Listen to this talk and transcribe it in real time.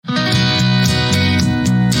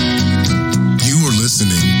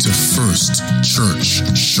First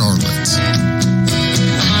Church Charlotte.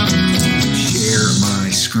 Share my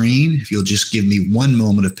screen. If you'll just give me one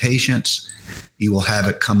moment of patience, you will have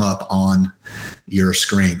it come up on your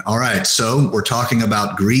screen. All right, so we're talking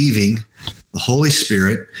about grieving the Holy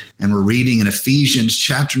Spirit, and we're reading in Ephesians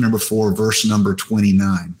chapter number 4, verse number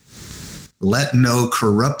 29. Let no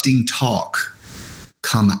corrupting talk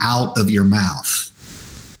come out of your mouth,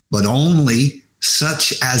 but only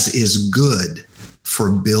such as is good for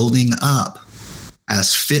building up,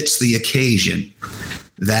 as fits the occasion,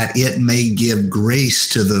 that it may give grace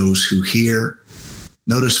to those who hear.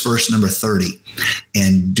 Notice verse number 30.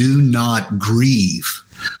 And do not grieve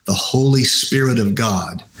the Holy Spirit of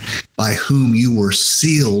God, by whom you were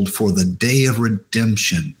sealed for the day of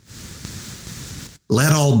redemption.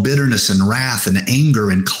 Let all bitterness and wrath and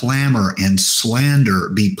anger and clamor and slander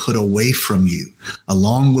be put away from you,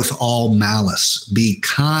 along with all malice. Be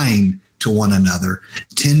kind to one another,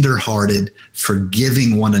 tender-hearted,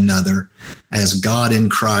 forgiving one another, as God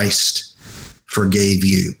in Christ forgave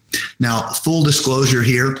you. Now, full disclosure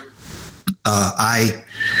here, I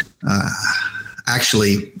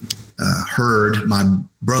actually heard my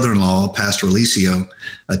brother-in-law, Pastor Alicio,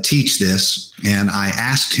 teach this, and I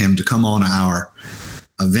asked him to come on our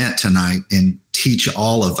event tonight and teach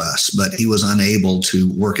all of us, but he was unable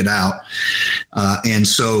to work it out. And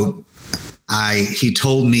so he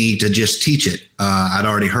told me to just teach it. I'd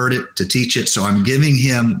already heard it, to teach it, so I'm giving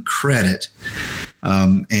him credit.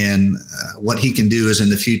 And what he can do is in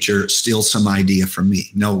the future steal some idea from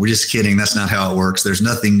me. No, we're just kidding. That's not how it works. There's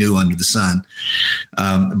nothing new under the sun.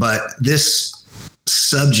 But this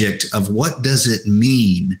subject of what does it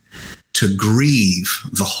mean to grieve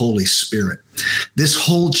the Holy Spirit? This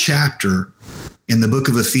whole chapter in the book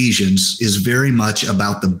of Ephesians is very much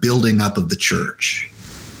about the building up of the church.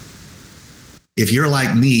 If you're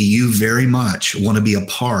like me, you very much want to be a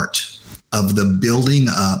part of the building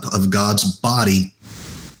up of God's body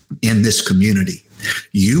in this community.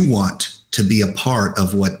 You want to be a part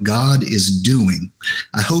of what God is doing.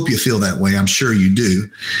 I hope you feel that way. I'm sure you do.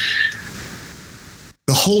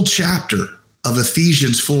 The whole chapter of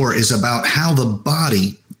Ephesians 4 is about how the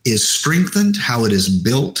body is strengthened, how it is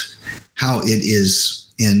built, how it is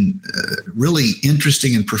in really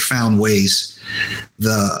interesting and profound ways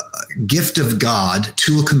the gift of God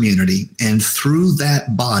to a community, and through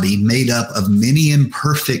that body made up of many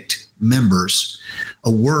imperfect members,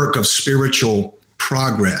 a work of spiritual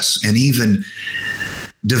progress and even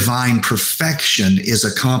divine perfection is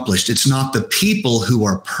accomplished. It's not the people who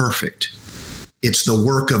are perfect. It's the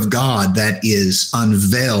work of God that is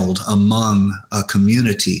unveiled among a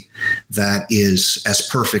community that is as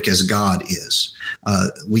perfect as God is.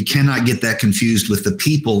 We cannot get that confused with the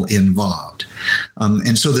people involved.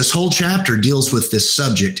 And so this whole chapter deals with this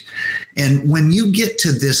subject. And when you get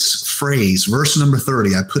to this phrase, verse number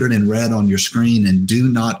 30, I put it in red on your screen, and do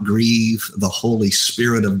not grieve the Holy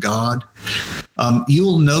Spirit of God,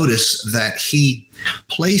 you'll notice that he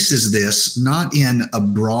places this not in a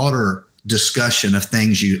broader discussion of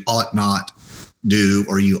things you ought not do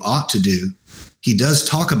or you ought to do. He does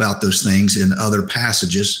talk about those things in other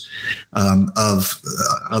passages of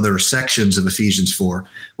other sections of Ephesians 4.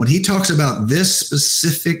 When he talks about this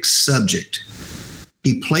specific subject,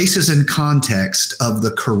 he places in context of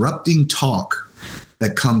the corrupting talk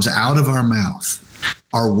that comes out of our mouth.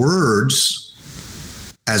 Our words,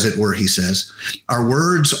 as it were, he says, our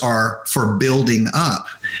words are for building up,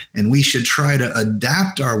 and we should try to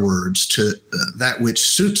adapt our words to that which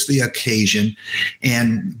suits the occasion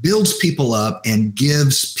and builds people up and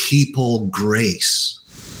gives people grace.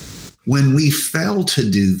 When we fail to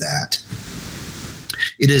do that,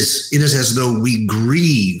 it is as though we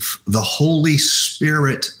grieve the Holy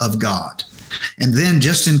Spirit of God. And then,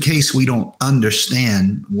 just in case we don't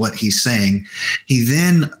understand what he's saying, he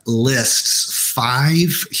then lists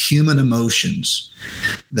 5 human emotions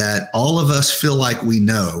that all of us feel like we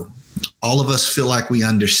know, all of us feel like we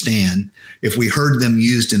understand. If we heard them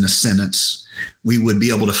used in a sentence, we would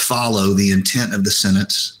be able to follow the intent of the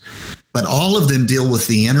sentence. But all of them deal with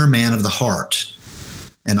the inner man of the heart,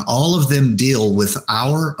 and all of them deal with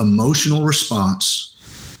our emotional response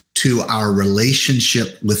to our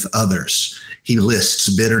relationship with others. He lists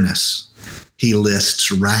bitterness. He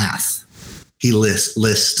lists wrath. He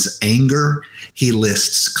lists anger. He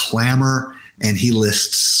lists clamor, and he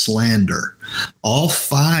lists slander. All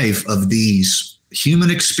 5 of these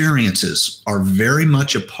human experiences are very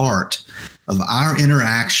much a part of our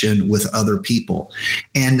interaction with other people.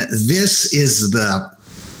 And this is the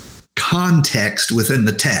context within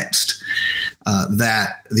the text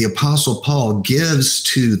that the Apostle Paul gives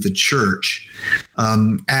to the church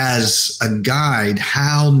as a guide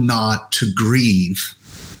how not to grieve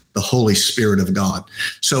the Holy Spirit of God.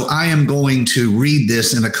 So I am going to read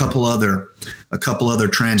this in a couple other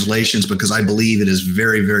translations because I believe it is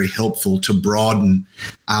very, very helpful to broaden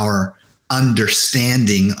our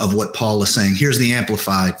understanding of what Paul is saying. Here's the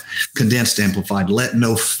Amplified, condensed Amplified. Let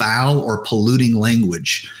no foul or polluting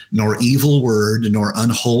language, nor evil word, nor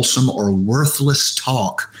unwholesome or worthless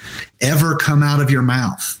talk ever come out of your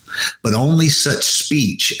mouth, but only such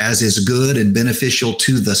speech as is good and beneficial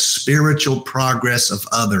to the spiritual progress of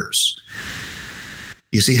others.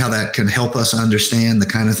 You see how that can help us understand the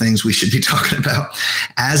kind of things we should be talking about,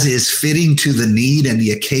 as is fitting to the need and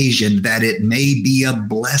the occasion, that it may be a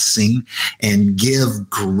blessing and give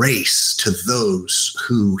grace to those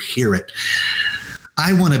who hear it.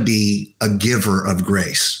 I want to be a giver of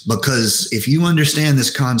grace, because if you understand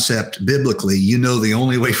this concept biblically, you know the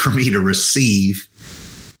only way for me to receive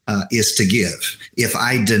is to give. If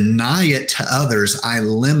I deny it to others, I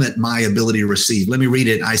limit my ability to receive. Let me read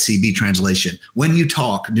it in ICB translation. When you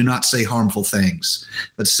talk, do not say harmful things,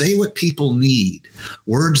 but say what people need,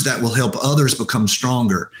 words that will help others become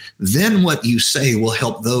stronger. Then what you say will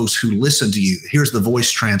help those who listen to you. Here's the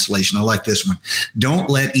Voice translation. I like this one. Don't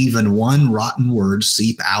let even one rotten word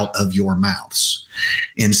seep out of your mouths.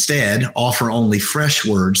 Instead, offer only fresh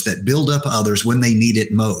words that build up others when they need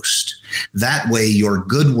it most. That way, your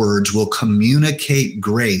good words will communicate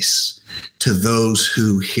grace to those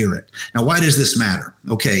who hear it. Now, why does this matter?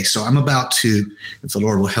 Okay, so I'm about to, if the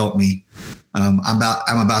Lord will help me, I'm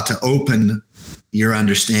about to open your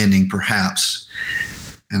understanding, perhaps,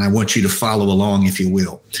 and I want you to follow along, if you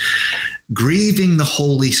will. Grieving the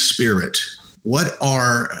Holy Spirit. What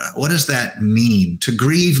does that mean? To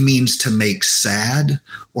grieve means to make sad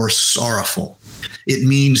or sorrowful. It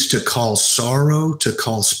means to cause sorrow, to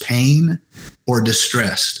cause pain, or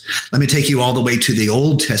distress. Let me take you all the way to the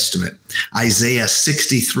Old Testament, Isaiah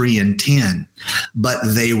 63:10. But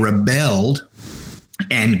they rebelled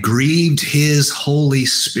and grieved his Holy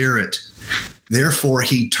Spirit. Therefore,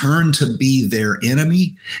 he turned to be their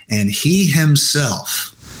enemy, and he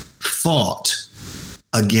himself fought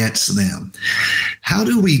against them. How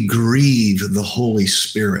do we grieve the Holy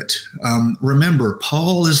Spirit? Remember,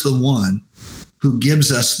 Paul is the one who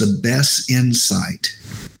gives us the best insight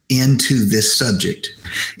into this subject.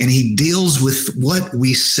 And he deals with what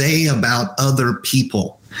we say about other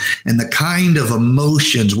people and the kind of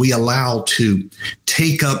emotions we allow to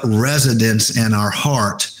take up residence in our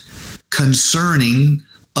heart concerning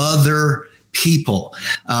other people.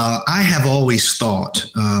 I have always thought,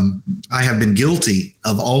 I have been guilty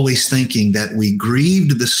of always thinking that we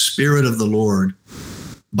grieved the Spirit of the Lord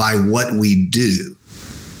by what we do.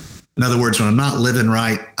 In other words, when I'm not living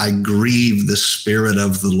right, I grieve the Spirit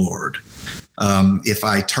of the Lord. If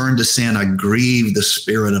I turn to sin, I grieve the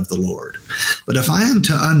Spirit of the Lord. But if I am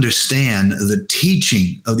to understand the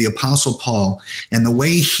teaching of the Apostle Paul and the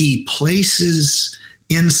way he places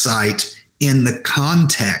insight in the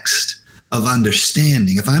context of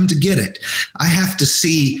understanding, if I'm to get it, I have to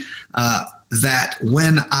see that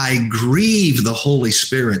when I grieve the Holy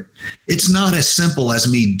Spirit, it's not as simple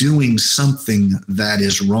as me doing something that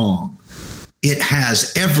is wrong. It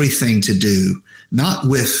has everything to do, not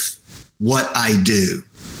with what I do,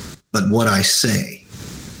 but what I say.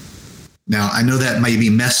 Now, I know that may be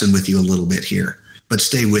messing with you a little bit here, but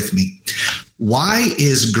stay with me. Why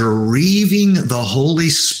is grieving the Holy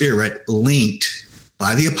Spirit linked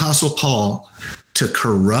by the Apostle Paul to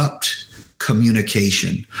corrupt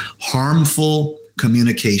communication, harmful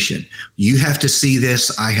communication? You have to see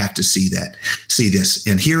this. I have to see this.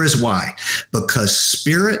 And here is why. Because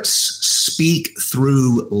spirits speak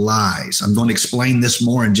through lies. I'm going to explain this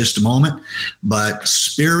more in just a moment, but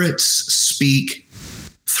spirits speak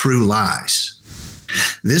through lies.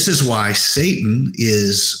 This is why Satan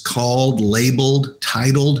is called, labeled,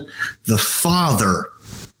 titled the father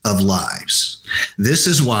of lies. This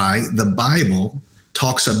is why the Bible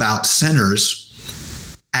talks about sinners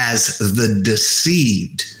as the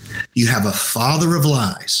deceived. You have a father of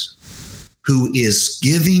lies who is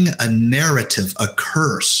giving a narrative, a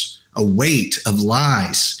curse, a weight of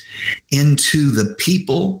lies into the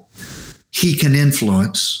people he can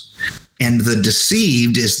influence. And the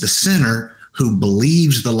deceived is the sinner who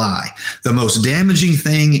believes the lie. The most damaging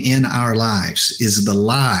thing in our lives is the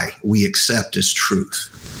lie we accept as truth.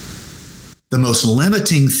 The most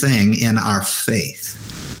limiting thing in our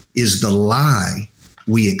faith is the lie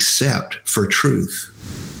we accept for truth.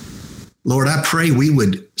 Lord, I pray we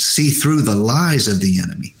would see through the lies of the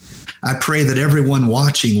enemy. I pray that everyone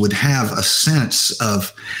watching would have a sense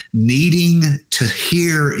of needing to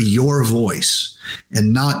hear your voice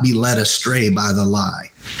and not be led astray by the lie.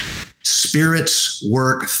 Spirits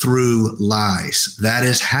work through lies. That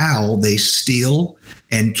is how they steal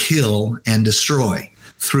and kill and destroy,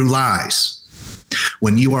 through lies.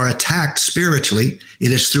 When you are attacked spiritually,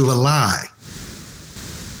 it is through a lie.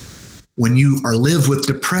 When you live with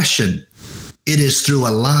depression, it is through a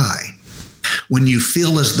lie. When you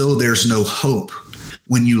feel as though there's no hope,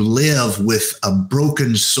 when you live with a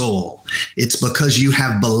broken soul, it's because you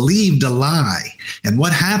have believed a lie. And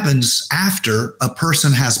what happens after a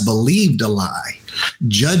person has believed a lie?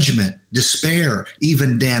 Judgment, despair,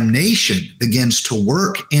 even damnation begins to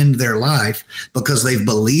work in their life because they've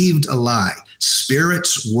believed a lie.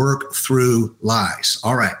 Spirits work through lies.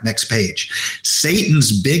 All right, next page.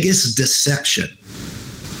 Satan's biggest deception.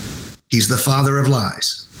 He's the father of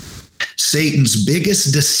lies. Satan's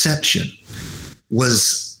biggest deception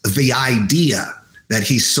was the idea that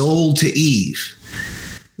he sold to Eve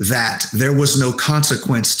that there was no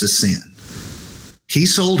consequence to sin. He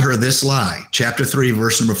sold her this lie, chapter 3,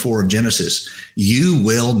 verse number 4 of Genesis. You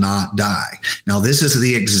will not die. Now, this is an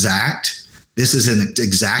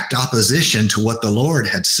exact opposition to what the Lord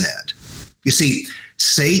had said. You see,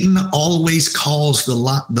 Satan always calls the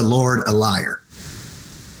Lord a liar.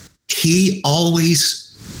 He always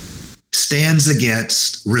stands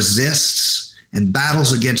against, resists, and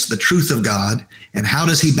battles against the truth of God. And how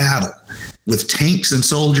does he battle? With tanks and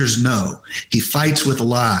soldiers? No. He fights with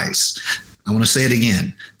lies. I want to say it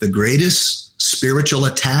again. The greatest spiritual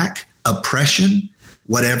attack, oppression,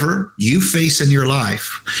 whatever you face in your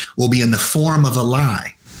life will be in the form of a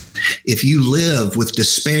lie. If you live with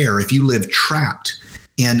despair, if you live trapped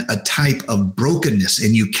in a type of brokenness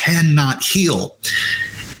and you cannot heal,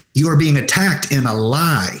 you are being attacked in a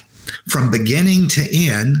lie. From beginning to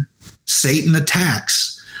end, Satan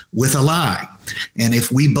attacks with a lie. And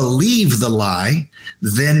if we believe the lie,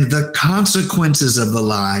 then the consequences of the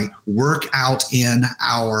lie work out in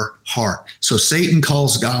our heart. So Satan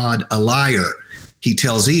calls God a liar. He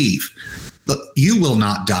tells Eve, look, you will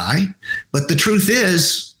not die. But the truth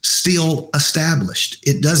is still established.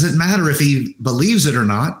 It doesn't matter if he believes it or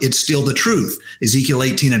not. It's still the truth. Ezekiel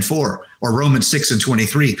 18:4 or Romans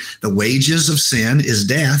 6:23. The wages of sin is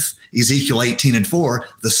death. Ezekiel 18:4.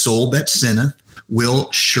 The soul that sinneth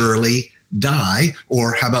will surely die.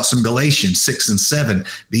 Or how about some Galatians 6:7?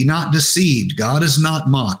 Be not deceived. God is not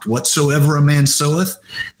mocked. Whatsoever a man soweth,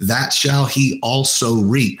 that shall he also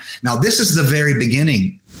reap. Now, this is the very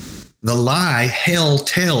beginning. The lie hell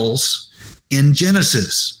tells in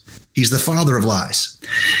Genesis. He's the father of lies.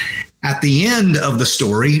 At the end of the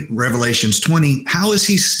story, Revelations 20, how has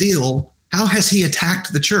he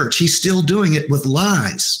attacked the church? He's still doing it with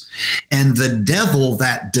lies. And the devil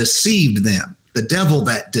that deceived them,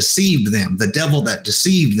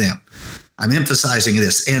 I'm emphasizing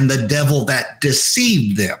this, and the devil that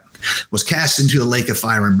deceived them was cast into a lake of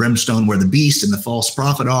fire and brimstone where the beast and the false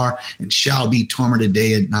prophet are and shall be tormented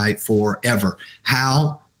day and night forever.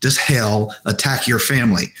 How does hell attack your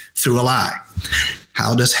family? Through a lie.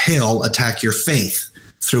 How does hell attack your faith?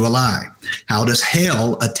 Through a lie. How does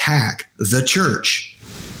hell attack the church?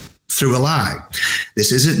 Through a lie.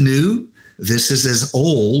 This isn't new. This is as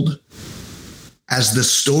old as the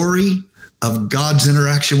story of God's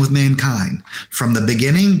interaction with mankind. From the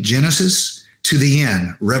beginning, Genesis, to the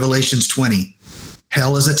end, Revelations 20.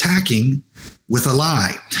 Hell is attacking with a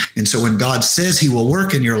lie. And so when God says he will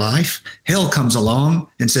work in your life, hell comes along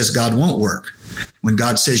and says God won't work. When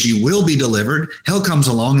God says you will be delivered, hell comes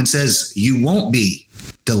along and says you won't be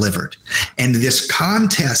delivered. And this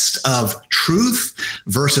contest of truth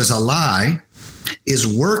versus a lie is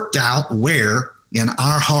worked out where? In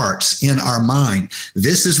our hearts, in our mind.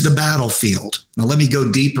 This is the battlefield. Now, let me go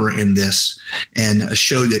deeper in this and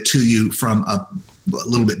show it to you from a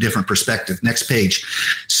little bit different perspective. Next page.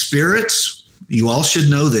 Spirits, you all should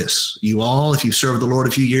know this. You all, if you've served the Lord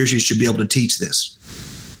a few years, you should be able to teach this.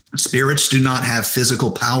 Spirits do not have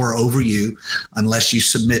physical power over you unless you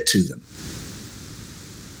submit to them.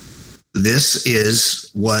 This is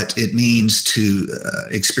what it means to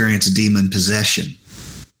experience demon possession.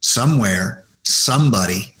 Somewhere,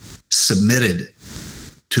 somebody submitted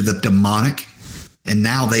to the demonic, and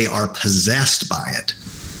now they are possessed by it.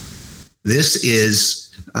 This is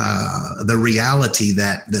the reality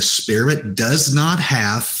that the spirit does not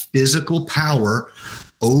have physical power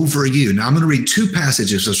over you. Now, I'm going to read two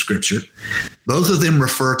passages of scripture. Both of them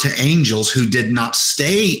refer to angels who did not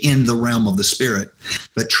stay in the realm of the spirit,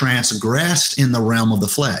 but transgressed in the realm of the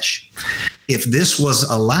flesh. If this was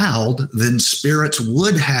allowed, then spirits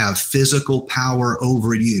would have physical power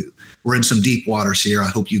over you. we're in some deep waters here. I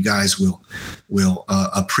hope you guys will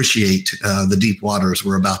appreciate the deep waters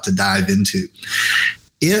we're about to dive into.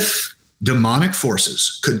 If demonic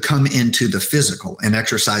forces could come into the physical and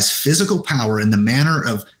exercise physical power in the manner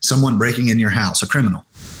of someone breaking in your house, a criminal,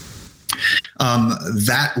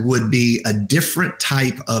 that would be a different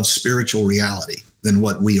type of spiritual reality than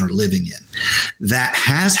what we are living in. That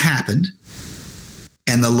has happened,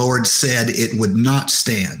 and the Lord said it would not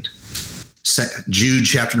stand. Jude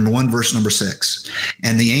chapter number 1, verse number 6.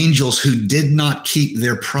 And the angels who did not keep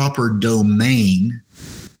their proper domain,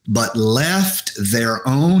 but left their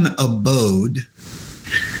own abode,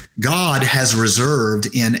 God has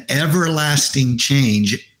reserved in everlasting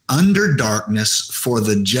change under darkness for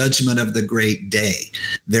the judgment of the great day.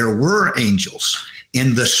 There were angels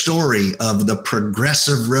in the story of the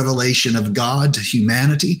progressive revelation of God to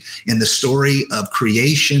humanity, in the story of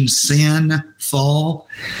creation, sin, fall.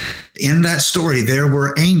 In that story, there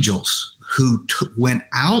were angels who went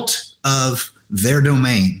out of their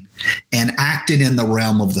domain and acted in the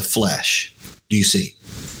realm of the flesh. Do you see?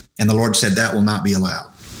 And the Lord said that will not be allowed.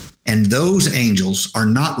 And those angels are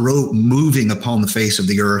not moving upon the face of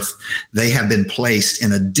the earth. They have been placed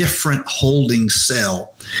in a different holding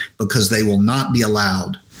cell because they will not be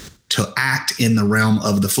allowed to act in the realm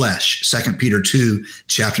of the flesh. 2 Peter 2,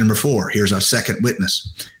 chapter number 4. Here's our second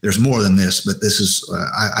witness. There's more than this, but this is,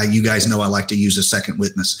 you guys know I like to use a second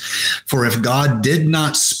witness. For if God did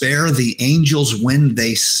not spare the angels when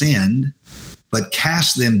they sinned, but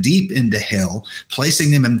cast them deep into hell,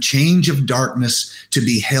 placing them in change of darkness to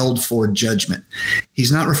be held for judgment.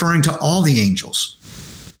 He's not referring to all the angels,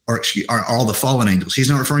 or all the fallen angels. He's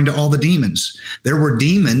not referring to all the demons. There were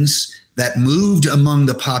demons that moved among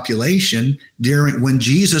the population when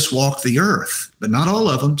Jesus walked the earth, but not all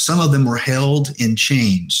of them. Some of them were held in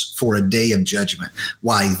chains for a day of judgment.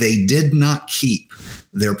 Why? They did not keep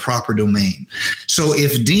their proper domain. So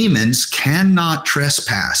if demons cannot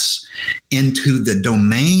trespass into the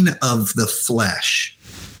domain of the flesh,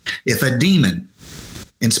 if a demon,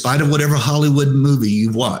 in spite of whatever Hollywood movie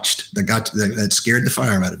you've watched that scared the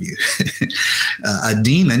fire out of you, a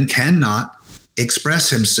demon cannot express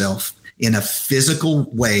himself in a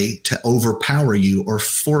physical way to overpower you or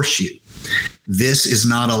force you. This is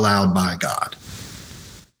not allowed by God.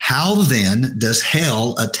 How then does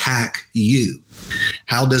hell attack you?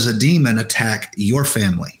 How does a demon attack your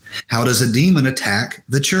family? How does a demon attack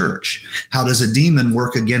the church? How does a demon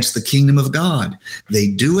work against the kingdom of God? They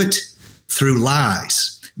do it through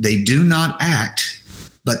lies. They do not act,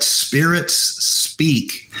 but spirits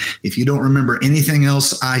speak. If you don't remember anything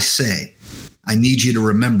else I say, I need you to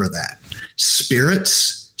remember that.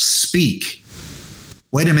 Spirits speak.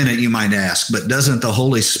 Wait a minute, you might ask, but doesn't the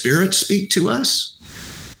Holy Spirit speak to us?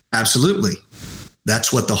 Absolutely.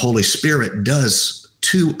 That's what the Holy Spirit does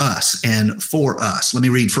to us and for us. Let me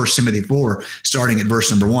read 1 Timothy 4, starting at verse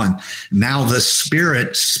number 1. Now the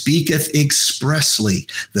Spirit speaketh expressly.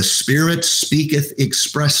 The Spirit speaketh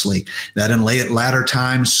expressly, that in latter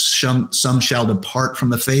times some shall depart from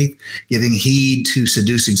the faith, giving heed to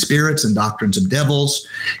seducing spirits and doctrines of devils,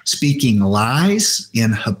 speaking lies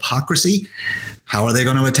in hypocrisy. How are they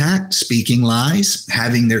going to attack? Speaking lies,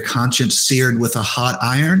 having their conscience seared with a hot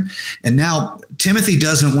iron. And now Timothy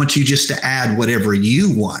doesn't want you just to add whatever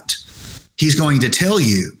you want. He's going to tell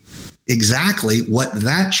you exactly what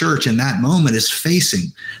that church in that moment is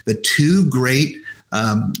facing. The two great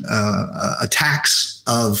attacks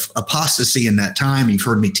of apostasy in that time, you've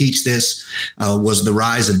heard me teach this, was the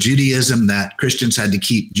rise of Judaism, that Christians had to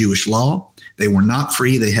keep Jewish law. They were not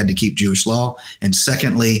free. They had to keep Jewish law. And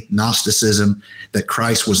secondly, Gnosticism, that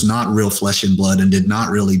Christ was not real flesh and blood and did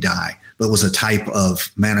not really die, but was a type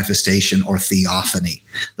of manifestation or theophany.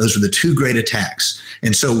 Those were the two great attacks.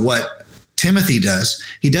 And so what Timothy does,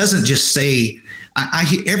 he doesn't just say,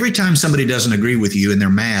 every time somebody doesn't agree with you and they're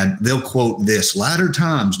mad, they'll quote this, latter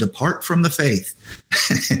times, depart from the faith.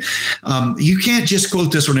 You can't just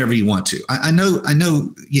quote this whenever you want to. I know.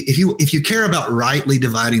 If you care about rightly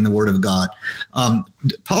dividing the word of God,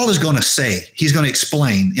 Paul is going to say, he's going to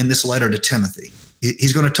explain in this letter to Timothy.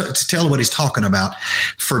 He's going to tell what he's talking about,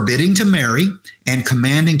 forbidding to marry and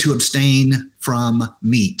commanding to abstain from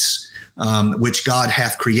meats, which God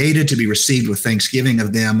hath created to be received with thanksgiving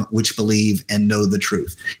of them which believe and know the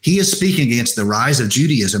truth. He is speaking against the rise of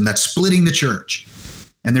Judaism that's splitting the church.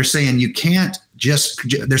 And they're saying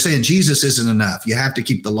they're saying Jesus isn't enough. You have to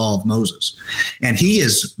keep the law of Moses. And he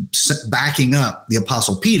is backing up the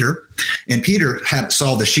apostle Peter. And Peter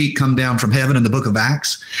saw the sheet come down from heaven in the book of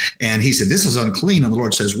Acts. And he said, this is unclean. And the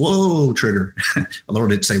Lord says, whoa, trigger. The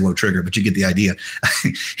Lord didn't say, whoa, trigger, but you get the idea.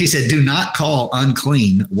 He said, do not call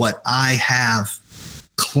unclean what I have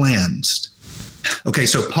cleansed. Okay,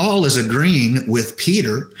 so Paul is agreeing with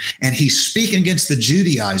Peter, and he's speaking against the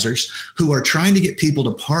Judaizers who are trying to get people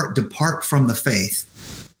to depart from the faith,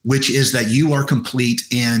 which is that you are complete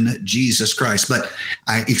in Jesus Christ. But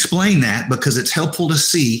I explain that because it's helpful to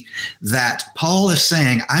see that Paul is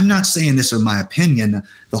saying, I'm not saying this in my opinion.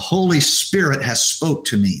 The Holy Spirit has spoke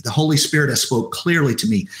to me. The Holy Spirit has spoke clearly to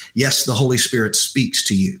me. Yes, the Holy Spirit speaks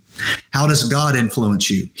to you. How does God influence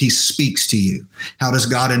you? He speaks to you. How does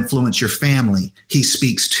God influence your family? He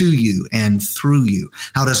speaks to you and through you.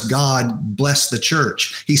 How does God bless the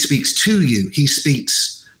church? He speaks to you. He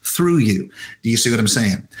speaks through you. Do you see what I'm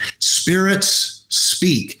saying? Spirits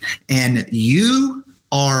speak, and you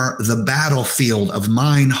are the battlefield of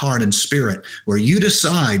mind, heart, and spirit, where you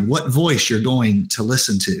decide what voice you're going to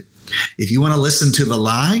listen to. If you want to listen to the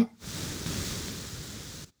lie,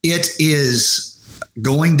 it is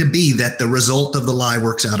going to be that the result of the lie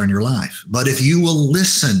works out in your life. But if you will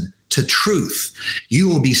listen to truth, you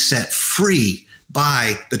will be set free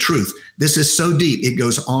by the truth. This is so deep. It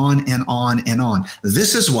goes on and on and on.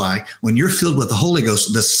 This is why when you're filled with the Holy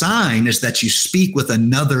Ghost, the sign is that you speak with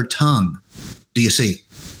another tongue. Do you see?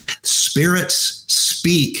 Spirits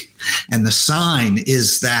speak, and the sign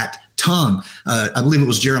is that tongue. I believe it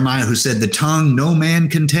was Jeremiah who said, the tongue no man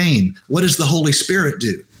can tame. What does the Holy Spirit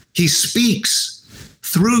do? He speaks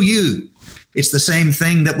through you. It's the same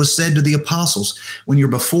thing that was said to the apostles. When you're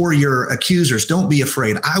before your accusers, don't be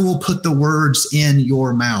afraid. I will put the words in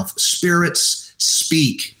your mouth. Spirits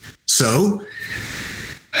speak. So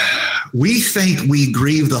we think we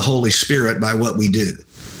grieve the Holy Spirit by what we do,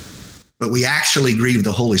 but we actually grieve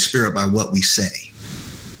the Holy Spirit by what we say.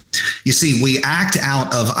 You see, we act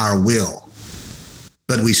out of our will,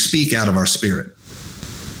 but we speak out of our spirit.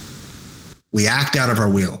 We act out of our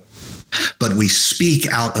will, but we speak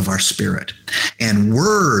out of our spirit. And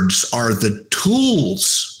words are the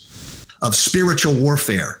tools of spiritual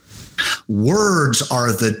warfare. Words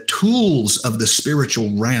are the tools of the spiritual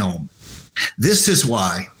realm. This is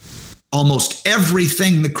why almost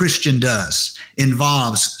everything the Christian does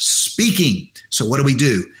involves speaking. So what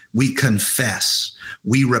do? We confess,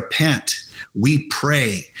 we repent, we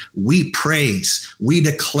pray, we praise, we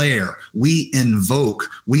declare, we invoke,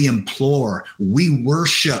 we implore, we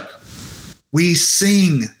worship. We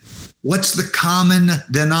sing. What's the common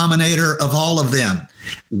denominator of all of them?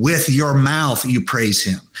 With your mouth, you praise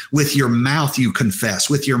him. With your mouth, you confess.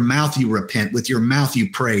 With your mouth, you repent. With your mouth, you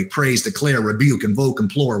pray, praise, declare, rebuke, invoke,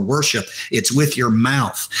 implore, worship. It's with your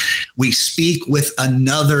mouth. We speak with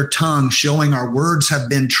another tongue, showing our words have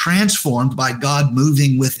been transformed by God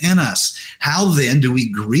moving within us. How then do we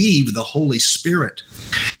grieve the Holy Spirit?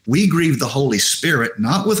 We grieve the Holy Spirit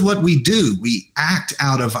not with what we do. We act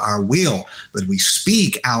out of our will, but we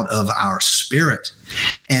speak out of our spirit.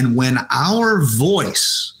 And when our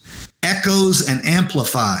voice echoes and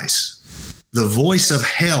amplifies the voice of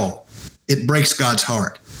hell, it breaks God's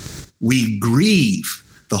heart. We grieve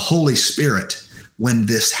the Holy Spirit when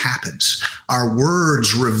this happens. Our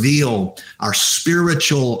words reveal our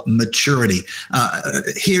spiritual maturity.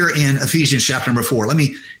 Here in Ephesians chapter number 4, let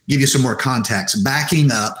me give you some more context.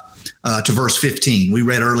 Backing up to verse 15. We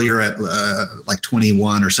read earlier at like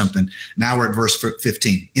 21 or something. Now we're at verse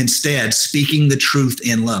 15. Instead, speaking the truth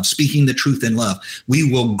in love,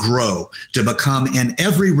 we will grow to become in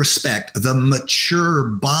every respect the mature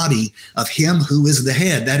body of him who is the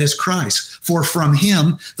head, that is Christ. For from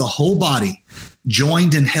him, the whole body,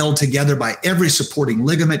 joined and held together by every supporting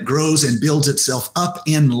ligament, grows and builds itself up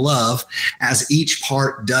in love as each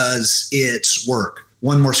part does its work.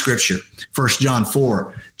 One more scripture, 1 John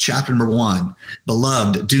 4, chapter number 1.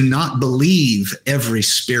 Beloved, do not believe every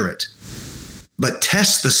spirit, but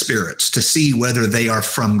test the spirits to see whether they are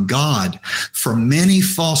from God. For many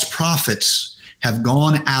false prophets have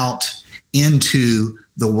gone out into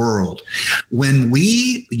the world. When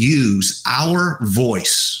we use our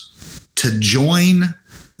voice to join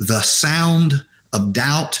the sound of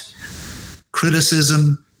doubt,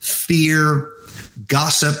 criticism, fear,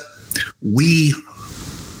 gossip, we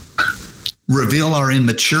reveal our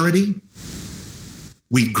immaturity,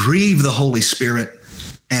 we grieve the Holy Spirit,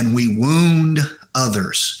 and we wound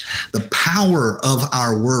others. The power of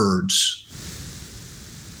our words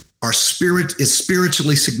is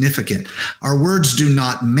spiritually significant. Our words do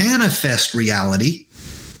not manifest reality,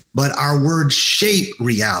 but our words shape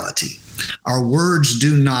reality. Our words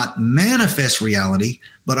do not manifest reality,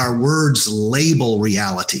 but our words label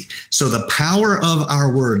reality. So the power of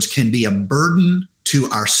our words can be a burden to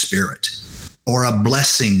our spirit or a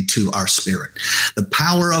blessing to our spirit. The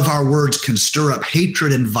power of our words can stir up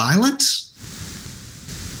hatred and violence.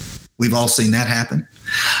 We've all seen that happen.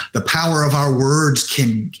 The power of our words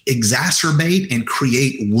can exacerbate and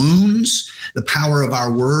create wounds. The power of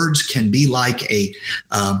our words can be like a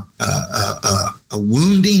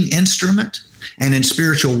wounding instrument. And in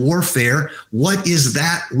spiritual warfare, what is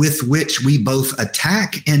that with which we both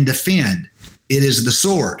attack and defend? It is the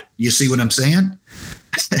sword. You see what I'm saying?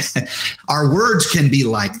 Our words can be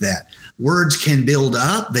like that. Words can build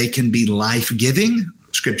up. They can be life-giving.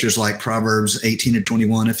 Scriptures like Proverbs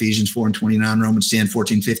 18-21, Ephesians 4-29, Romans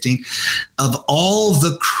 10-14-15. Of all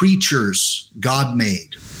the creatures God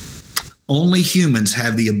made, only humans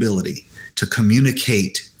have the ability to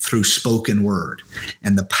communicate through spoken word.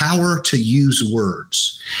 And the power to use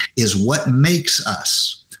words is what makes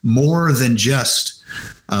us more than just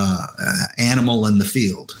animal in the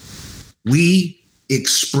field. We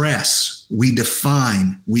express, we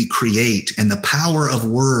define, we create, and the power of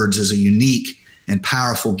words is a unique and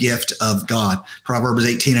powerful gift of God. Proverbs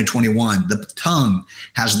 18-21, the tongue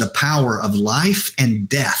has the power of life and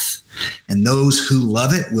death, and those who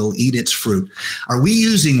love it will eat its fruit. Are we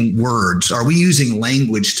using words? Are we using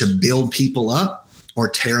language to build people up or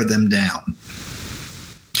tear them down?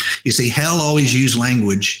 You see, hell always used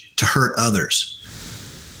language to hurt others.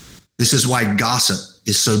 This is why gossip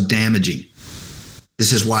is so damaging.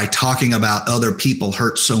 This is why talking about other people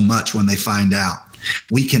hurts so much when they find out.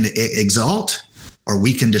 We can exalt or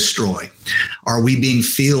we can destroy. Are we being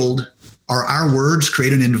filled? Are our words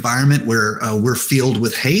create an environment where we're filled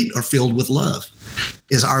with hate or filled with love?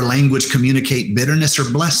 Is our language communicate bitterness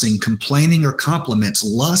or blessing, complaining or compliments,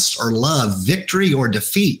 lust or love, victory or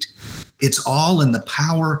defeat? It's all in the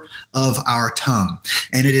power of our tongue.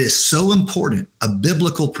 And it is so important, a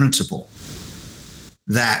biblical principle,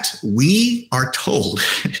 that we are told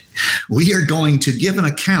we are going to give an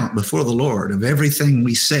account before the Lord of everything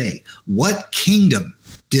we say. What kingdom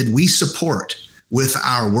did we support with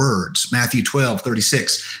our words? Matthew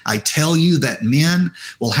 12:36. I tell you that men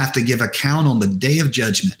will have to give account on the day of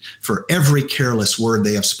judgment for every careless word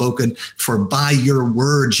they have spoken. For by your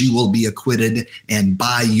words you will be acquitted, and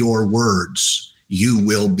by your words you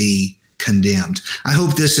will be condemned. I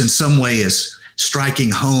hope this in some way is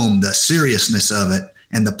striking home the seriousness of it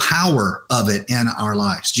and the power of it in our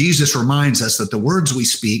lives. Jesus reminds us that the words we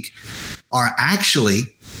speak are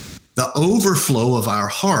actually the overflow of our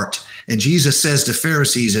heart. And Jesus says to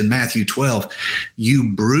Pharisees in Matthew 12,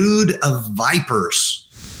 you brood of vipers,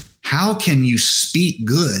 how can you speak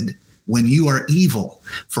good when you are evil?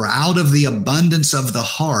 For out of the abundance of the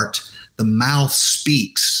heart, the mouth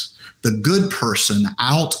speaks. The good person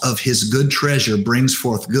out of his good treasure brings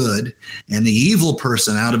forth good, and the evil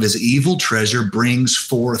person out of his evil treasure brings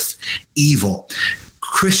forth evil.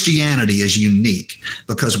 Christianity is unique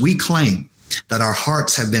because we claim that our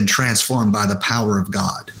hearts have been transformed by the power of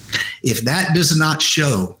God. If that does not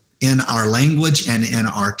show in our language and in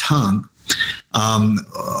our tongue,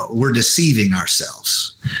 we're deceiving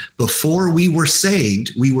ourselves. Before we were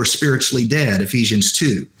saved, we were spiritually dead, Ephesians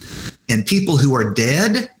 2. And people who are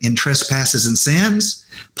dead in trespasses and sins,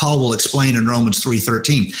 Paul will explain in Romans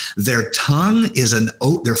 3:13, their throat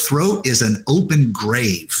is an open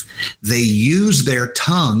grave. They use their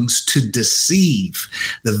tongues to deceive.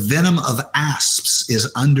 The venom of asps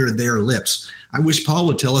is under their lips. I wish Paul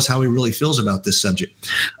would tell us how he really feels about this subject.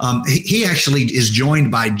 He actually is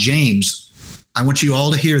joined by James. I want you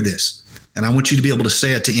all to hear this, and I want you to be able to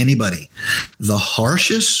say it to anybody. The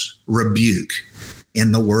harshest rebuke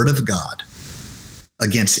in the Word of God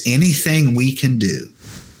against anything we can do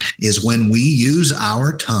is when we use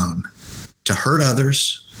our tongue to hurt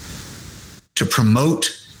others, to promote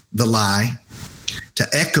the lie, to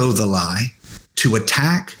echo the lie, to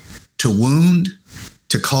attack, to wound,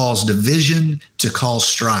 to cause division, to cause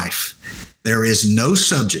strife. There is no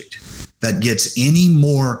subject that gets any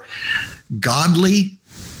more godly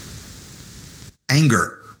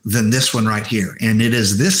anger than this one right here. And it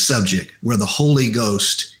is this subject where the Holy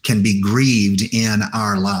Ghost can be grieved in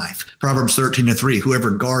our life. Proverbs 13:3, whoever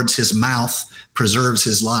guards his mouth preserves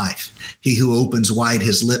his life. He who opens wide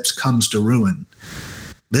his lips comes to ruin.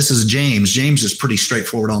 This is James. James is pretty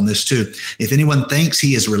straightforward on this too. If anyone thinks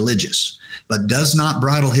he is religious, but does not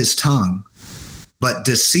bridle his tongue, but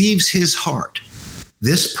deceives his heart,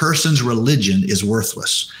 this person's religion is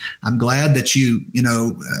worthless. I'm glad that you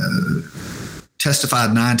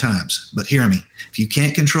testified 9 times, but hear me. If you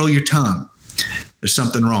can't control your tongue, there's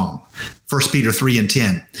something wrong. 1 Peter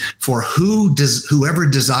 3:10, for whoever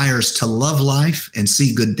desires to love life and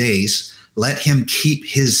see good days Let him keep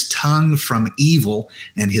his tongue from evil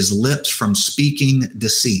and his lips from speaking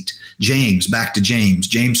deceit. James, back to James.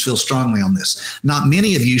 James feels strongly on this. Not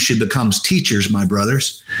many of you should become teachers, my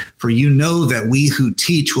brothers, for you know that we who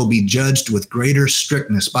teach will be judged with greater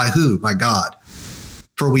strictness. By who? By God.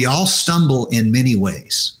 For we all stumble in many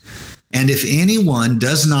ways. And if anyone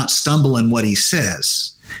does not stumble in what he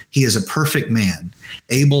says, he is a perfect man,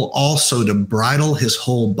 able also to bridle his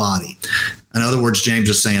whole body. In other words, James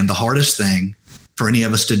is saying the hardest thing for any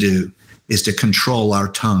of us to do is to control our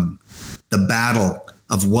tongue, the battle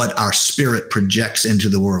of what our spirit projects into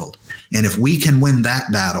the world. And if we can win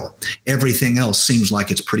that battle, everything else seems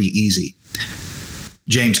like it's pretty easy.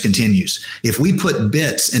 James continues, if we put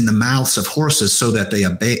bits in the mouths of horses so that they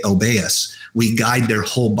obey us, we guide their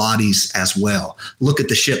whole bodies as well. Look at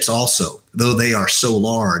the ships also, though they are so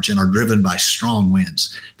large and are driven by strong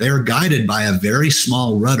winds. They are guided by a very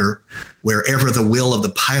small rudder wherever the will of the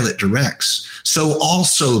pilot directs. So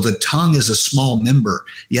also the tongue is a small member,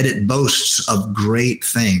 yet it boasts of great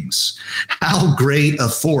things. How great a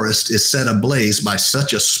forest is set ablaze by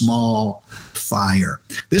such a small fire.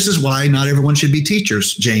 This is why not everyone should be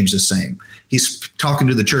teachers, James is saying. He's talking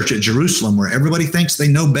to the church at Jerusalem where everybody thinks they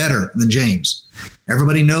know better than James.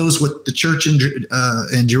 Everybody knows what the church in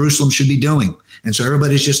Jerusalem should be doing. And so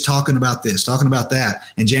everybody's just talking about this, talking about that.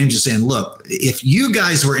 And James is saying, look, if you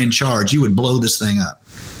guys were in charge, you would blow this thing up.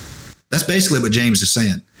 That's basically what James is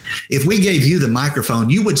saying. If we gave you the microphone,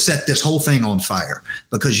 you would set this whole thing on fire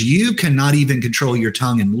because you cannot even control your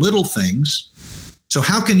tongue in little things. So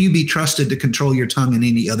how can you be trusted to control your tongue in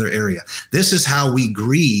any other area? This is how we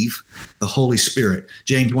grieve the Holy Spirit.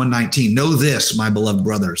 James 1:19, know this, my beloved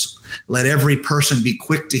brothers. Let every person be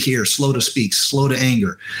quick to hear, slow to speak, slow to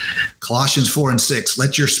anger. Colossians 4:6,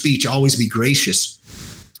 let your speech always be gracious,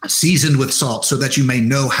 seasoned with salt, so that you may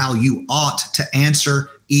know how you ought to answer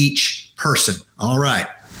each person. All right.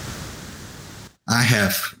 I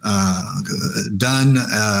have done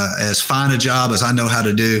as fine a job as I know how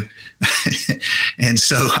to do. And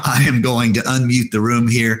so I am going to unmute the room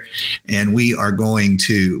here, and we are going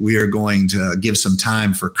to give some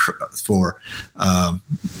time for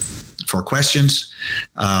questions.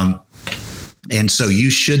 And so you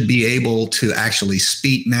should be able to actually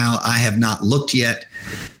speak now. I have not looked yet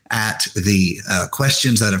at the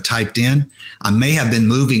questions that have typed in. I may have been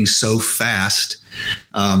moving so fast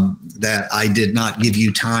that I did not give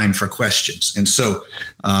you time for questions. And so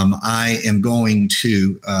I am going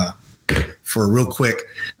to, for real quick,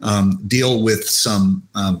 deal with some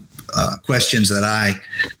questions that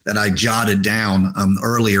I jotted down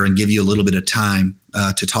earlier and give you a little bit of time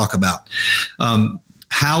to talk about.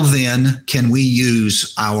 How then can we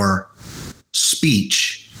use our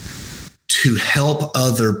speech to help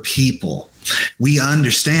other people? We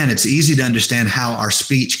understand, it's easy to understand how our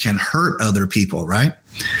speech can hurt other people, right?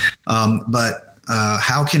 But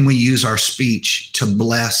how can we use our speech to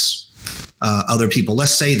bless other people?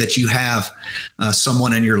 Let's say that you have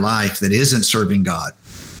someone in your life that isn't serving God.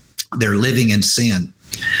 They're living in sin.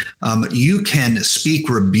 You can speak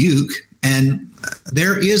rebuke, and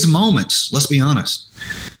there is moments, let's be honest,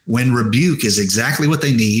 when rebuke is exactly what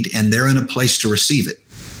they need and they're in a place to receive it.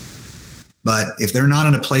 But if they're not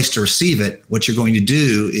in a place to receive it, what you're going to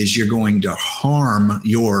do is you're going to harm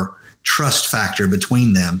your trust factor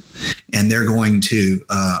between them, and they're going to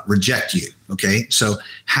reject you. Okay. So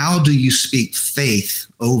how do you speak faith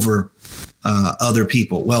over other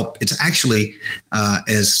people? Well, it's actually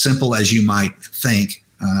as simple as you might think.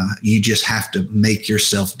 You just have to make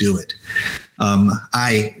yourself do it.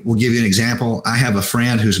 I will give you an example. I have a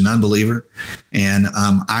friend who's an unbeliever, and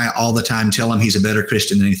I all the time tell him he's a better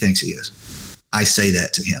Christian than he thinks he is. I say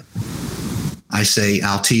that to him.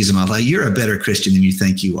 I'll tease him. I'm like, you're a better Christian than you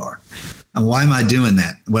think you are. And why am I doing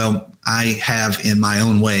that? Well, I have in my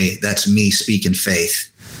own way, that's me speaking faith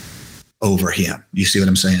over him. You see what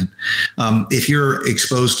I'm saying? If you're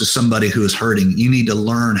exposed to somebody who is hurting, you need to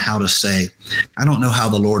learn how to say, I don't know how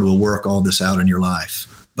the Lord will work all this out in your life,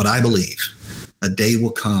 but I believe a day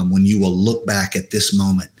will come when you will look back at this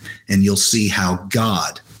moment and you'll see how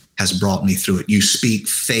God has brought me through it. You speak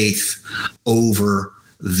faith over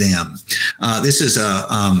them. This is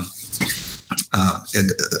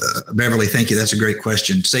Beverly, thank you. That's a great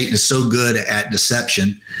question. Satan is so good at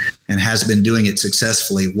deception and has been doing it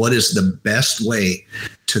successfully. What is the best way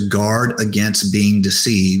to guard against being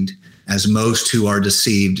deceived, as most who are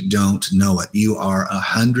deceived don't know it? You are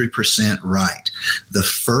 100% right. The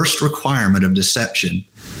first requirement of deception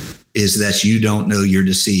is that you don't know you're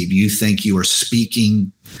deceived. You think you are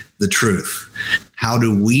speaking the truth. How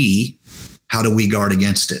do we guard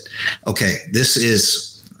against it? Okay, this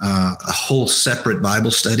is a whole separate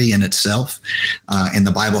Bible study in itself. And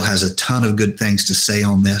the Bible has a ton of good things to say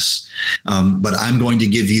on this. But I'm going to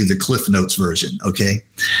give you the Cliff Notes version, okay?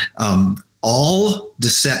 All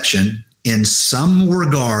deception in some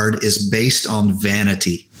regard is based on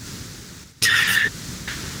vanity.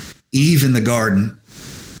 Eve in the garden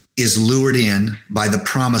is lured in by the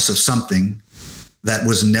promise of something that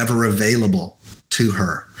was never available to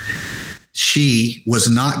her. She was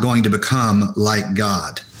not going to become like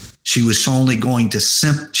God. She was only going to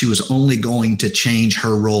change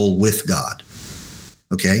her role with God.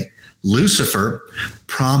 Okay? Lucifer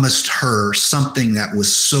promised her something that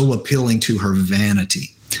was so appealing to her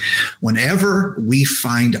vanity. Whenever we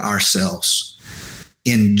find ourselves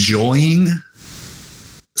enjoying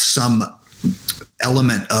some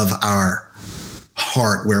element of our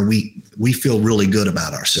heart where we feel really good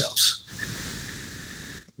about ourselves,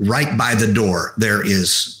 right by the door, there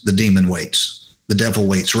is the demon waits. The devil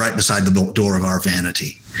waits right beside the door of our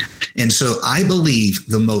vanity. And so I believe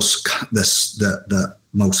the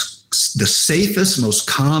safest, most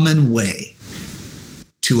common way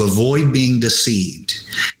to avoid being deceived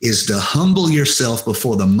is to humble yourself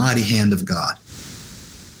before the mighty hand of God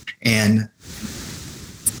and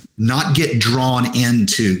not get drawn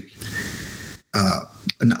into,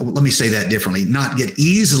 let me say that differently, not get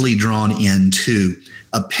easily drawn into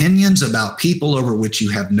opinions about people over which you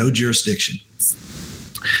have no jurisdiction.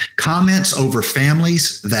 Comments over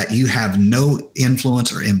families that you have no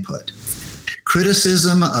influence or input.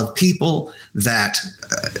 Criticism of people that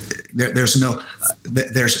there's no.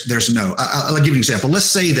 I'll give you an example. Let's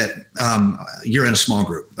say that you're in a small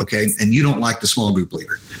group, okay, and you don't like the small group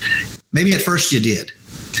leader. Maybe at first you did,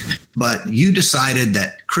 but you decided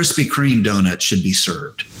that Krispy Kreme donuts should be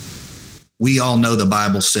served. We all know the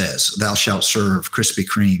Bible says, "Thou shalt serve Krispy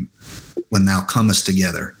Kreme when thou comest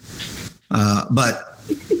together." But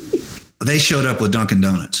they showed up with Dunkin'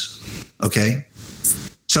 Donuts. Okay.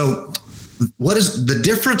 So what is the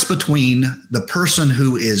difference between the person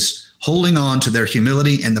who is holding on to their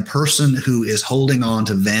humility and the person who is holding on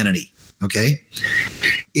to vanity? Okay.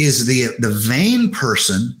 Is the vain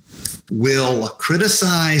person will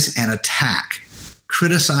criticize and attack,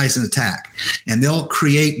 and they'll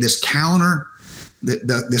create this kind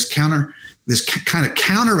of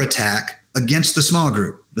counterattack against the small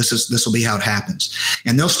group. This will be how it happens.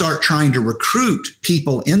 And they'll start trying to recruit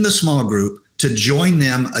people in the small group to join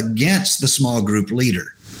them against the small group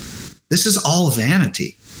leader. This is all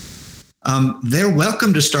vanity. They're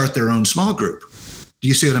welcome to start their own small group. Do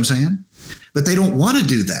you see what I'm saying? But they don't want to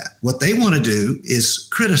do that. What they want to do is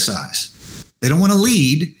criticize. They don't want to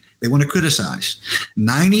lead. They want to criticize.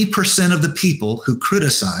 90% of the people who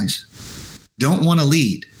criticize don't want to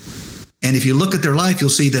lead. And if you look at their life, you'll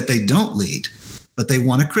see that they don't lead, but they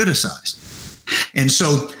want to criticize. And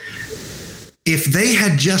so if they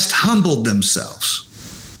had just humbled themselves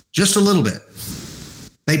just a little bit,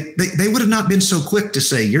 they would have not been so quick to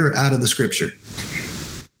say, you're out of the scripture.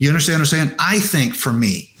 You understand what I'm saying? I think for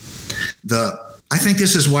me, I think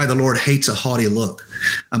this is why the Lord hates a haughty look.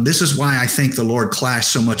 This is why I think the Lord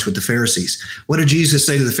clashed so much with the Pharisees. What did Jesus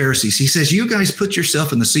say to the Pharisees? He says, you guys put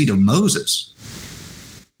yourself in the seat of Moses.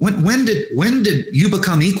 When did you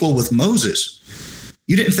become equal with Moses?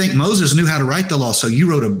 You didn't think Moses knew how to write the law, so you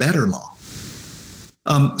wrote a better law.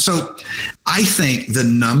 So I think the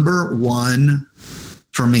number one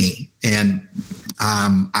for me, and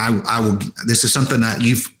I will. This is something that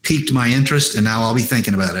you've piqued my interest, and now I'll be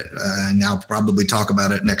thinking about it, and I'll probably talk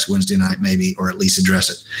about it next Wednesday night, maybe, or at least address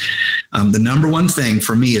it. The number one thing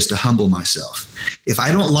for me is to humble myself. If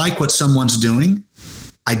I don't like what someone's doing,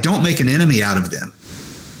 I don't make an enemy out of them.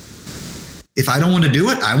 If I don't want to do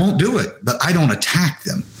it, I won't do it, but I don't attack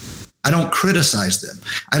them. I don't criticize them.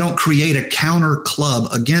 I don't create a counter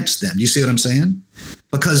club against them. You see what I'm saying?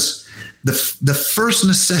 Because the first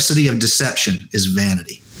necessity of deception is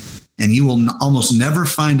vanity. And you will almost never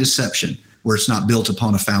find deception where it's not built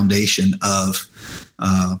upon a foundation of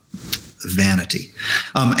vanity.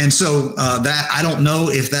 And so that, I don't know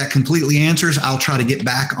if that completely answers. I'll try to get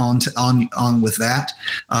back on with that.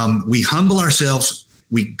 We humble ourselves.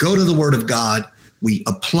 We go to the Word of God. We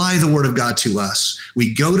apply the Word of God to us.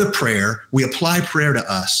 We go to prayer. We apply prayer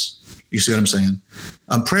to us. You see what I'm saying?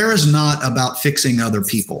 Prayer is not about fixing other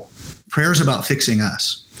people. Prayer is about fixing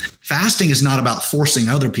us. Fasting is not about forcing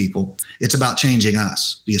other people. It's about changing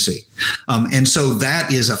us, you see. And so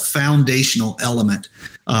that is a foundational element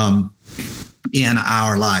in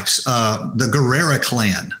our lives. The Guerrera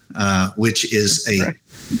clan, which is a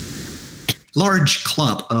large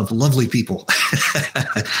clump of lovely people.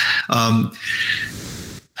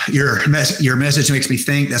 Your message makes me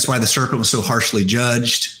think. That's why the serpent was so harshly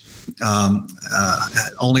judged.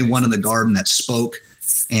 Only one in the garden that spoke,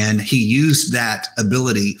 and he used that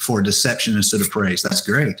ability for deception instead of praise. That's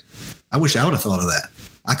great. I wish I would have thought of that.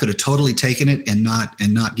 I could have totally taken it and not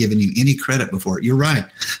given you any credit before it. You're right.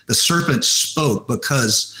 The serpent spoke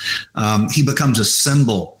because he becomes a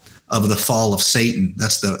symbol of the fall of Satan.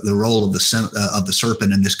 That's the role of the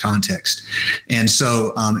serpent in this context. And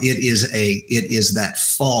so it is that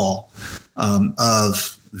fall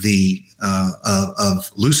of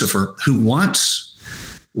Lucifer, who once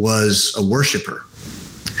was a worshiper,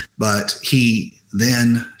 but he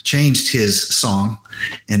then changed his song,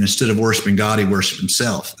 and instead of worshiping God, he worshiped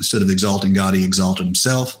himself. Instead of exalting God, he exalted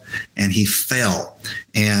himself, and he fell.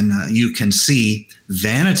 And you can see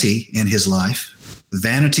vanity in his life.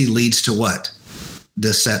 Vanity leads to what?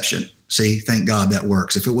 Deception. See, thank God that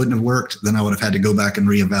works. If it wouldn't have worked, then I would have had to go back and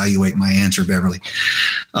reevaluate my answer, Beverly.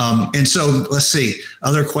 And so let's see,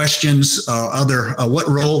 other questions, what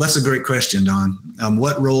role, that's a great question, Don.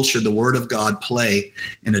 What role should the Word of God play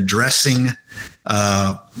in addressing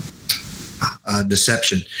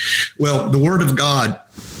deception? Well, the Word of God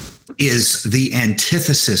is the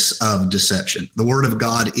antithesis of deception. The Word of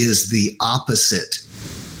God is the opposite.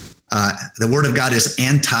 The Word of God is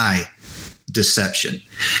anti-deception.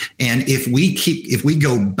 And if we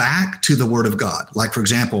go back to the Word of God, like, for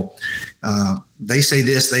example, they say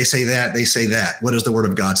this, they say that, they say that. What does the Word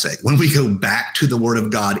of God say? When we go back to the Word of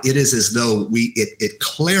God, it is as though it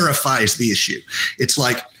clarifies the issue. It's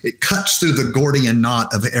like it cuts through the Gordian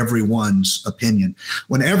knot of everyone's opinion.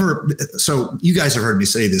 So you guys have heard me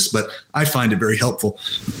say this, but I find it very helpful.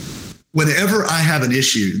 Whenever I have an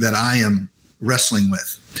issue that I am wrestling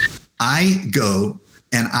with, I go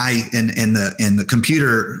and the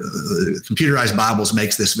computerized Bibles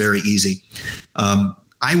makes this very easy.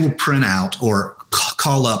 I will print out or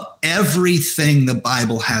call up everything the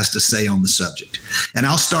Bible has to say on the subject, and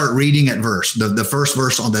I'll start reading at verse. The first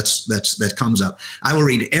verse that comes up, I will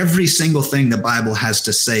read every single thing the Bible has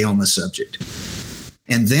to say on the subject,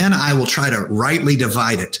 and then I will try to rightly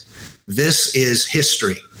divide it. This is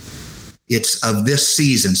history. It's of this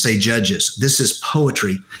season, say Judges. This is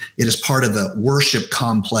poetry. It is part of the worship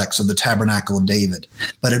complex of the Tabernacle of David,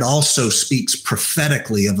 but it also speaks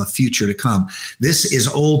prophetically of a future to come. This is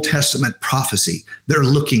Old Testament prophecy. They're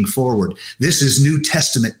looking forward. This is New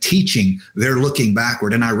Testament teaching. They're looking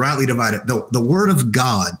backward. And I rightly divide it. The Word of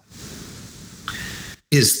God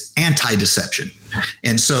is anti-deception.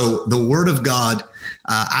 And so the Word of God,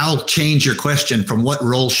 I'll change your question from what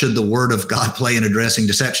role should the Word of God play in addressing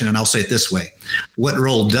deception? And I'll say it this way. What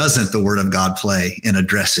role doesn't the Word of God play in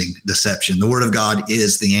addressing deception? The Word of God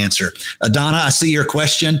is the answer. Donna, I see your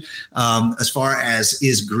question as far as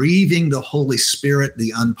is grieving the Holy Spirit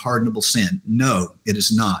the unpardonable sin? No, it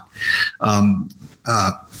is not.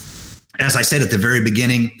 As I said at the very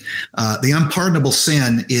beginning, the unpardonable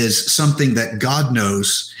sin is something that God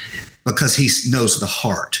knows because he knows the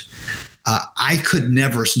heart. I could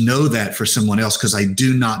never know that for someone else because I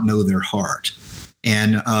do not know their heart.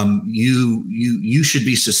 And you should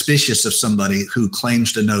be suspicious of somebody who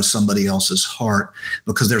claims to know somebody else's heart,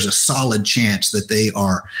 because there's a solid chance that they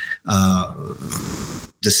are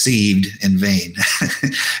deceived in vain.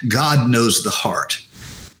 God knows the heart.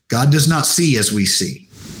 God does not see as we see.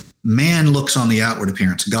 Man looks on the outward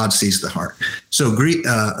appearance. God sees the heart. So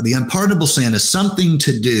the unpardonable sin is something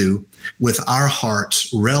to do with our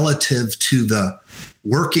hearts relative to the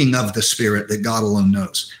working of the Spirit that God alone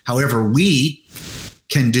knows. However, we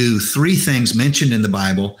can do three things mentioned in the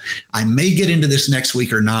Bible. I may get into this next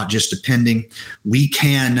week or not, just depending. We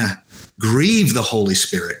can grieve the Holy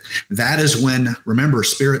Spirit. That is when, remember,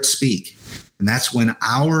 spirits speak. And that's when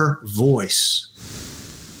our voice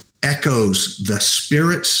echoes the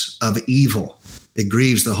spirits of evil. It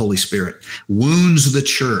grieves the Holy Spirit, wounds the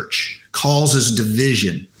church, causes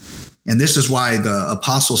division. And this is why the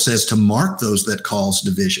apostle says to mark those that cause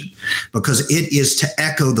division, because it is to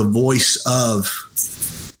echo the voice of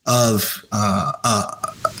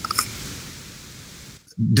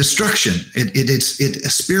destruction.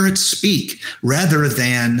 Spirits speak rather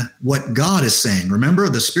than what God is saying. Remember,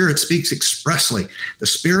 the Spirit speaks expressly. The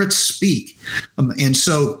spirits speak. And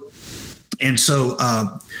so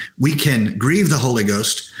we can grieve the Holy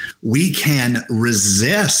Ghost. We can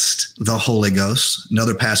resist the Holy Ghost,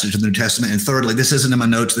 another passage of the New Testament. And thirdly, this isn't in my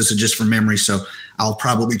notes. This is just from memory, so I'll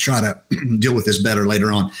probably try to deal with this better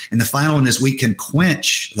later on. And the final one is we can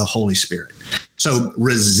quench the Holy Spirit. So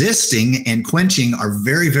resisting and quenching are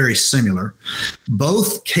very, very similar.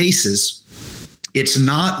 Both cases, it's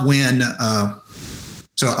not when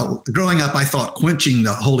growing up, I thought quenching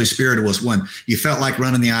the Holy Spirit was when you felt like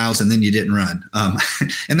running the aisles and then you didn't run.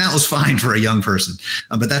 And that was fine for a young person.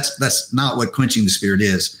 But that's not what quenching the Spirit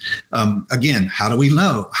is. Again, how do we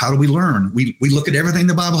know? How do we learn? We look at everything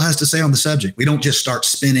the Bible has to say on the subject. We don't just start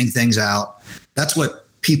spinning things out. That's what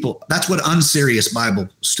unserious Bible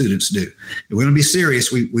students do. If we want to be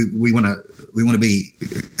serious, we want to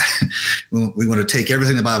take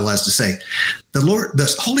everything the Bible has to say.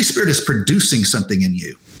 The Holy Spirit is producing something in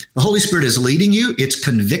you. The Holy Spirit is leading you. It's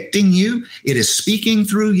convicting you. It is speaking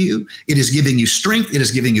through you. It is giving you strength. It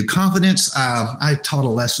is giving you confidence. I taught a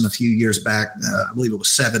lesson a few years back. I believe it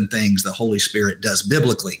was 7 things the Holy Spirit does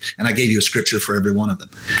biblically, and I gave you a scripture for every one of them.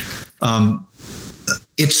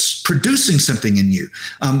 It's producing something in you.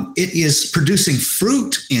 It is producing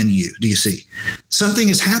fruit in you. Do you see? Something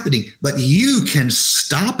is happening, but you can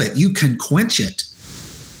stop it. You can quench it.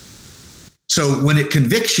 So when it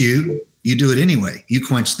convicts you, you do it anyway. You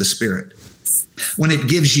quench the Spirit. When it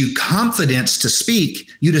gives you confidence to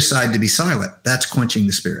speak, you decide to be silent. That's quenching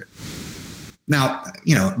the Spirit. Now,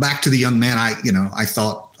 back to the young man, I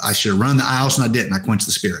thought I should run the aisles and I didn't. I quenched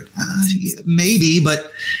the Spirit. Maybe,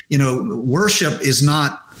 but worship is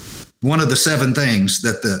not one of the 7 things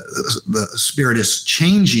that the Spirit is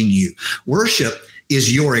changing you. Worship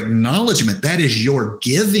is your acknowledgement. That is your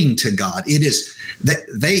giving to God. It is that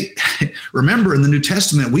remember in the New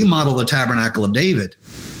Testament, we model the tabernacle of David.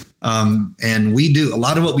 And we do a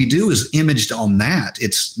lot of what we do is imaged on that.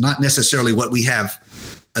 It's not necessarily what we have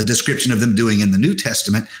a description of them doing in the New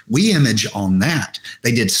Testament. We image on that.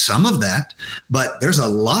 They did some of that, but there's a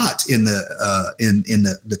lot in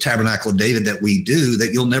the tabernacle of David that we do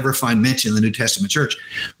that you'll never find mentioned in the New Testament church.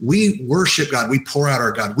 We worship God. We pour out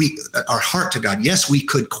our heart to God. Yes, we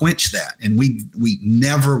could quench that, and we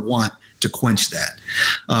never want to quench that.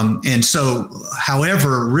 And so,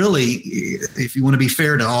 however, really, if you want to be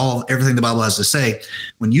fair to everything the Bible has to say,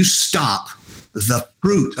 when you stop the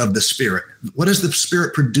fruit of the Spirit, what is the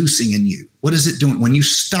Spirit producing in you? What is it doing? When you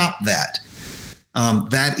stop that,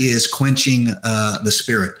 that is quenching the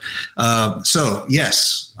Spirit. So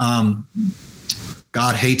yes,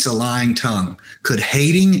 God hates a lying tongue. Could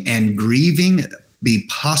hating and grieving be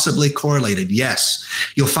possibly correlated? Yes.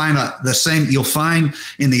 You'll find you'll find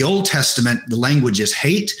in the Old Testament, the language is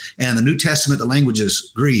hate, and the New Testament, the language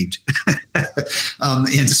is grieved.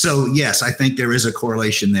 And so, yes, I think there is a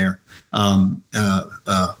correlation there. And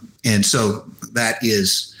so that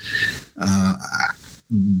is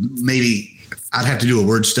maybe I'd have to do a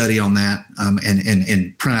word study on that,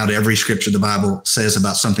 and print out every scripture the Bible says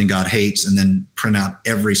about something God hates, and then print out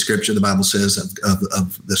every scripture the Bible says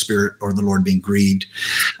of the Spirit or the Lord being grieved.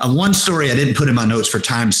 One story I didn't put in my notes for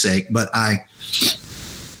time's sake, but I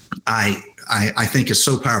think is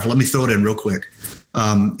so powerful. Let me throw it in real quick.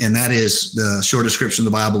 And that is the short description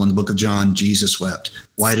of the Bible in the book of John. Jesus wept.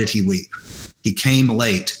 Why did he weep? He came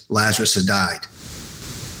late. Lazarus had died.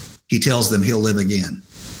 He tells them he'll live again.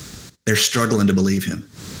 They're struggling to believe him.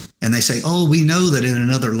 And they say, oh, we know that in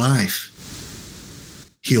another life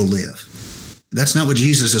he'll live. That's not what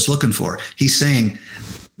Jesus is looking for. He's saying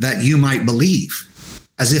that you might believe,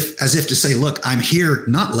 as if to say, look, I'm here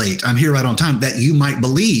not late. I'm here right on time, that you might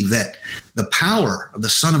believe, that the power of the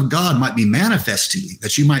Son of God might be manifest to you,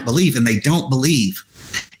 that you might believe. And they don't believe.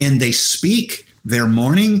 And they speak their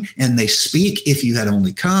mourning, and they speak, if you had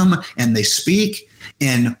only come, and they speak.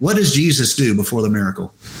 And what does Jesus do before the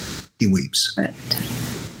miracle? He weeps.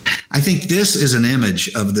 I think this is an image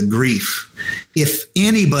of the grief. If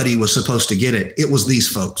anybody was supposed to get it, it was these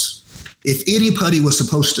folks. If anybody was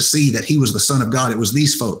supposed to see that he was the Son of God, it was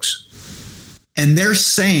these folks. And they're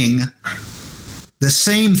saying the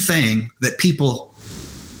same thing that people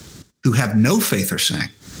who have no faith are saying.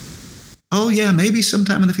 Oh, yeah, maybe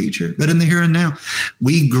sometime in the future, but in the here and now,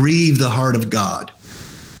 we grieve the heart of God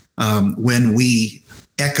when we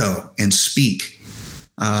echo and speak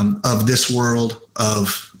of this world,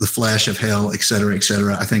 of the flesh, of hell, et cetera, et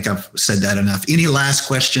cetera. I think I've said that enough. Any last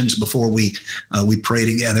questions before we pray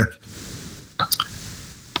together?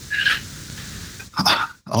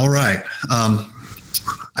 All right.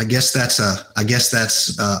 I guess that's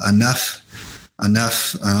enough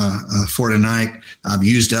for tonight. I've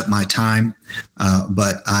used up my time,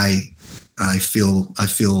 but I feel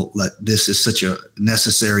that this is such a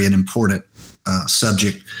necessary and important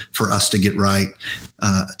subject for us to get right.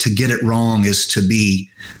 To get it wrong is to be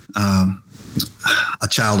a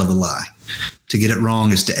child of the lie. To get it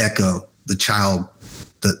wrong is to echo the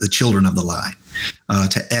children of the lie,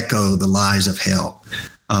 to echo the lies of hell.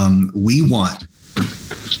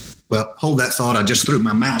 Well, hold that thought. I just threw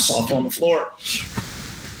my mouse off on the floor.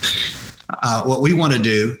 what we want to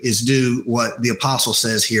do is do what the apostle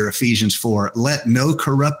says here, Ephesians 4, let no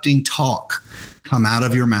corrupting talk come out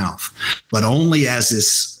of your mouth, but only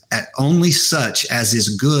such as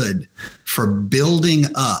is good for building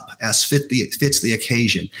up as fits the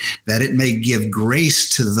occasion, that it may give grace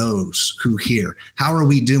to those who hear. How are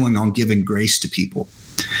we doing on giving grace to people?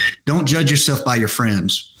 Don't judge yourself by your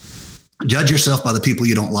friends. Judge yourself by the people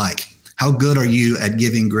you don't like. How good are you at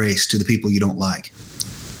giving grace to the people you don't like?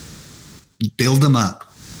 Build them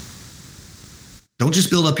up. Don't just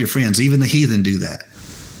build up your friends. Even the heathen do that.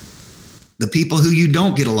 The people who you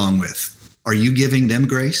don't get along with, are you giving them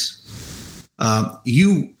grace?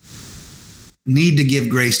 You need to give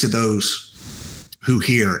grace to those who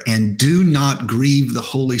hear, and do not grieve the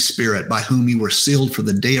Holy Spirit, by whom you were sealed for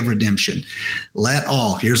the day of redemption.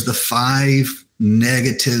 Here's the 5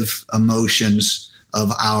 negative emotions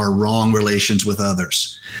of our wrong relations with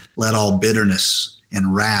others. Let all bitterness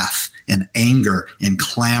and wrath and anger and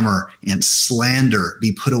clamor and slander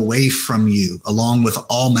be put away from you, along with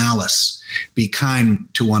all malice. Be kind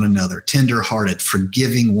to one another, tender-hearted,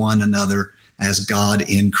 forgiving one another as God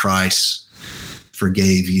in Christ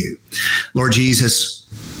forgave you. Lord Jesus,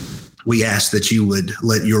 we ask that you would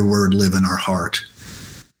let your word live in our heart.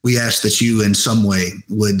 We ask that you in some way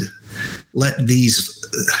would let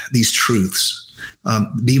these truths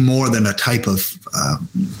be more than a type of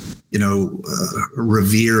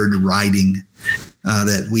revered writing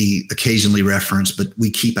that we occasionally reference, but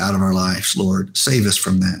we keep out of our lives. Lord, save us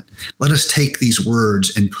from that. Let us take these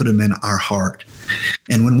words and put them in our heart.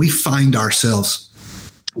 And when we find ourselves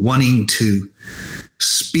wanting to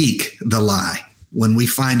speak the lie, when we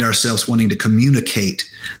find ourselves wanting to communicate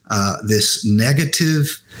this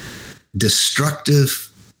negative, destructive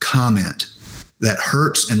comment that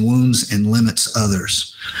hurts and wounds and limits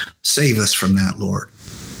others, save us from that, Lord.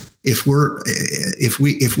 If we're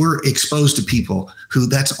exposed to people who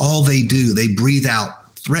that's all they do, they breathe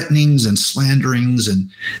out threatenings and slanderings and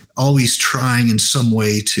always trying in some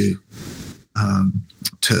way to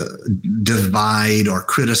divide or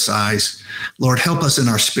criticize, Lord, help us in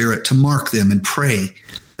our spirit to mark them and pray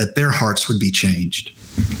that their hearts would be changed.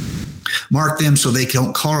 Mark them so they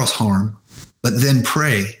don't cause harm, but then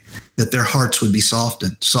pray that their hearts would be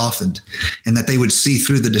softened, and that they would see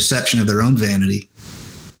through the deception of their own vanity,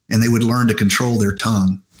 and they would learn to control their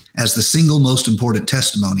tongue as the single most important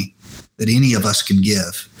testimony that any of us can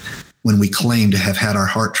give when we claim to have had our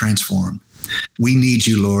heart transformed. We need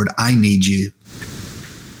you, Lord. I need you.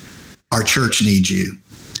 Our church needs you.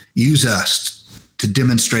 Use us to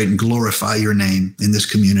demonstrate and glorify your name in this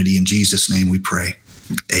community. In Jesus' name we pray.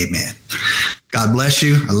 Amen. God bless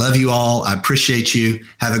you. I love you all. I appreciate you.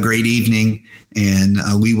 Have a great evening, and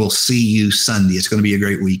we will see you Sunday. It's going to be a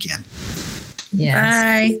great weekend.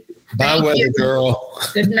 Yes. Bye, weather girl.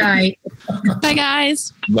 Good night. Bye,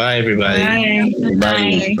 guys. Bye, everybody.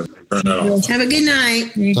 Bye. Have a good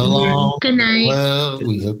night. So long. Good night. Well,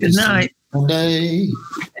 we hope Good night. Monday.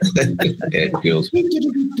 It feels.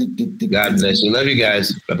 God bless you. Love you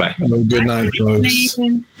guys. Bye-bye. Good night, folks.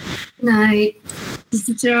 Good night.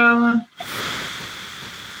 Sister Joe.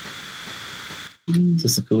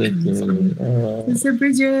 Sister Colette. Sister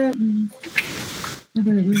Bridget.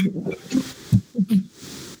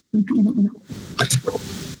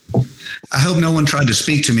 I hope no one tried to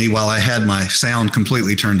speak to me while I had my sound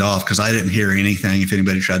completely turned off, because I didn't hear anything if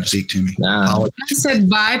anybody tried to speak to me. Nah. I said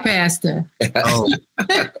bye, Pastor. Oh,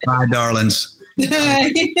 bye, darlings.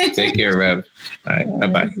 Take care, Rev. All right.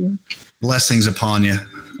 Bye-bye. Blessings upon you.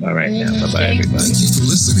 All right. Now, bye-bye, everybody. Thank you for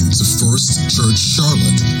listening to First Church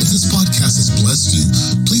Charlotte. If this podcast has blessed you,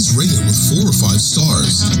 please rate it with 4 or 5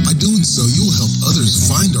 stars. By doing so, you will help others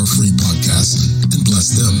find our free podcast and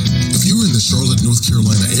bless them. If you're in the Charlotte, North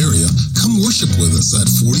Carolina area, come worship with us at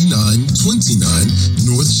 4929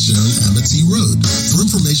 North Sharon Amity Road. For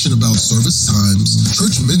information about service times,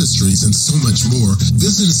 church ministries, and so much more,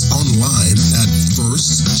 visit us online at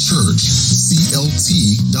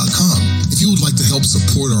firstchurchclt.com. If you would like to help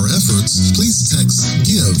support our efforts, please text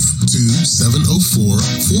GIVE to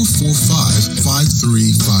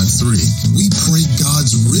 704-445-5353. We pray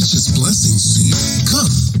God's richest blessings to you.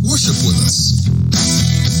 Come, worship with us.